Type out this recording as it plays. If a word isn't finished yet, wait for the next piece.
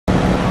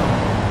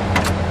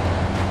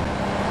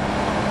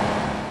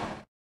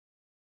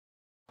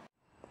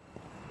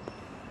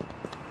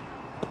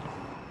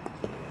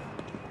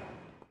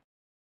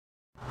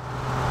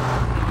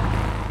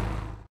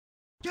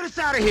us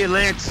out of here,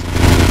 Lance.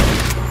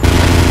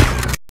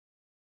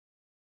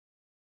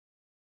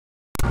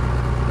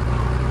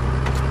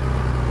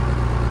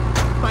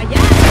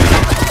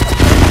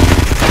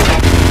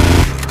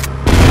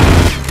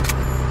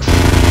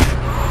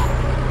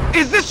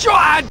 Is this your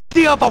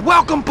idea of a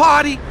welcome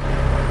party?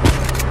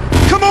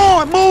 Come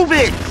on, move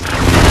it!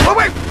 Oh,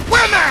 wait,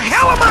 where in the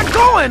hell am I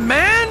going,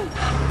 man?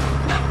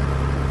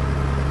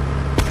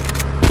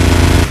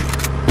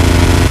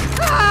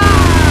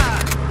 Ah!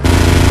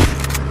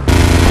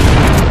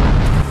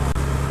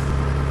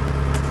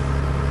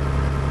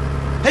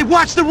 Hey,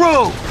 watch the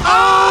road!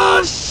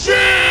 Oh, shit!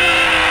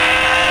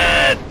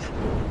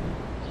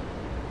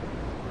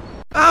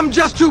 I'm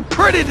just too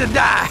pretty to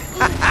die.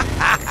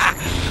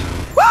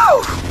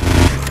 Woo!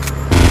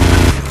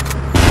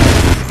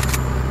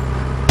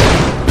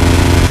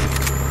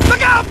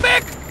 Look out,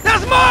 Vic!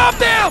 There's more of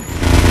them!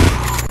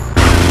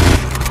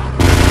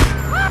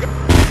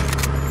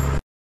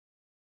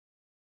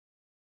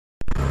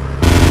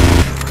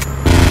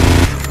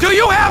 Do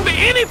you have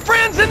any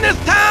friends in this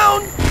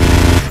town?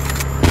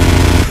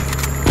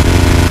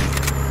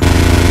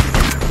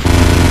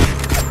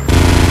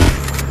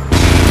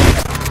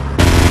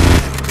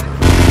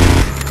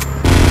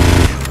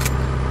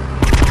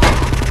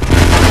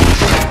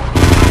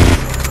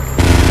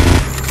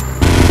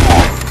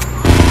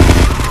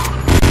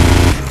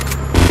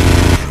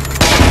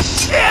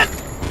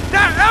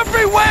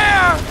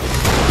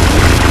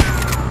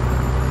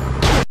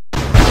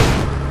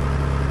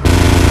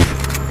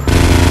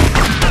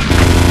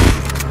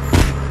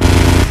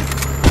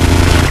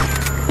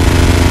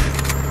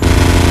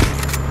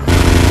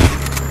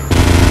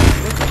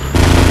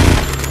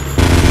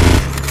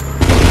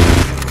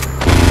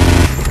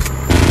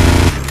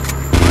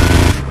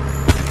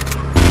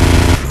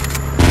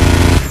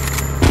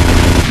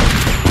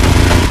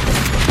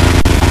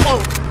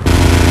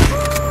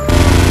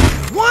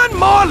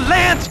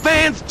 Lance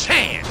Van's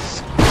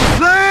chance!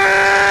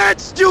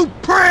 Lance, you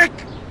prick!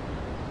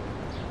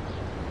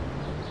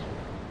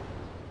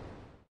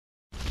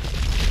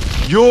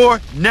 You're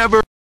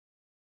never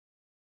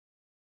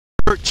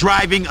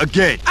driving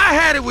again. I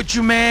had it with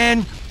you,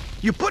 man.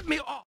 You put me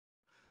off.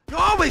 You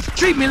always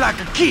treat me like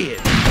a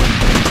kid.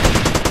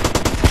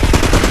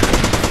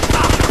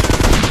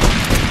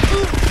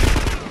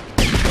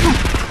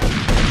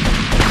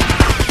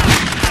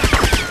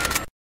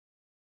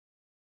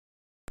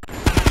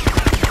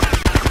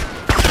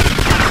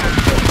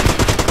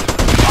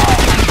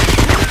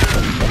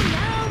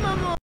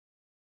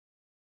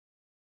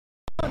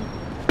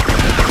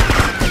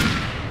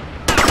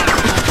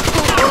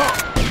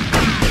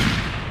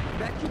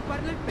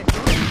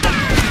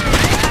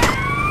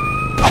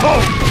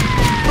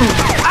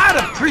 I'd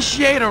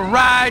appreciate a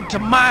ride to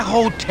my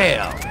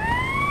hotel.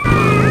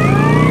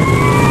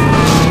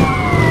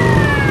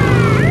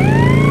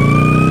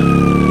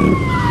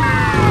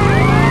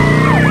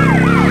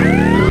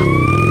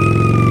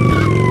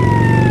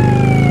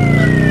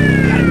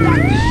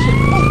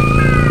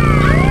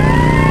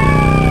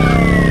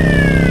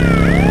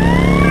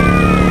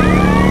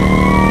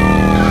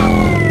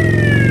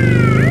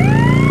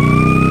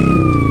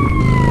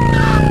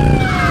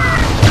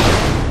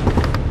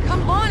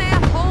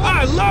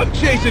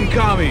 Chasing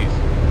commies!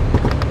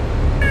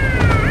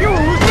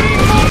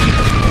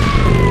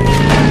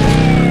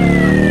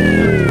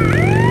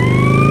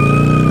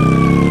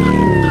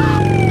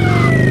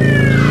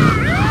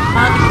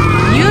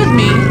 Excuse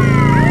me?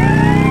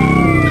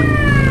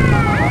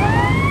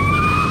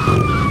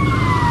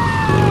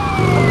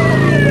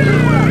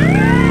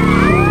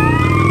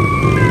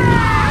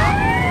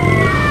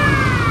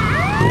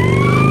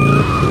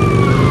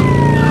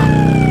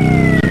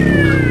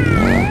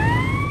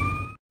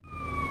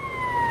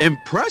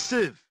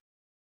 Impressive!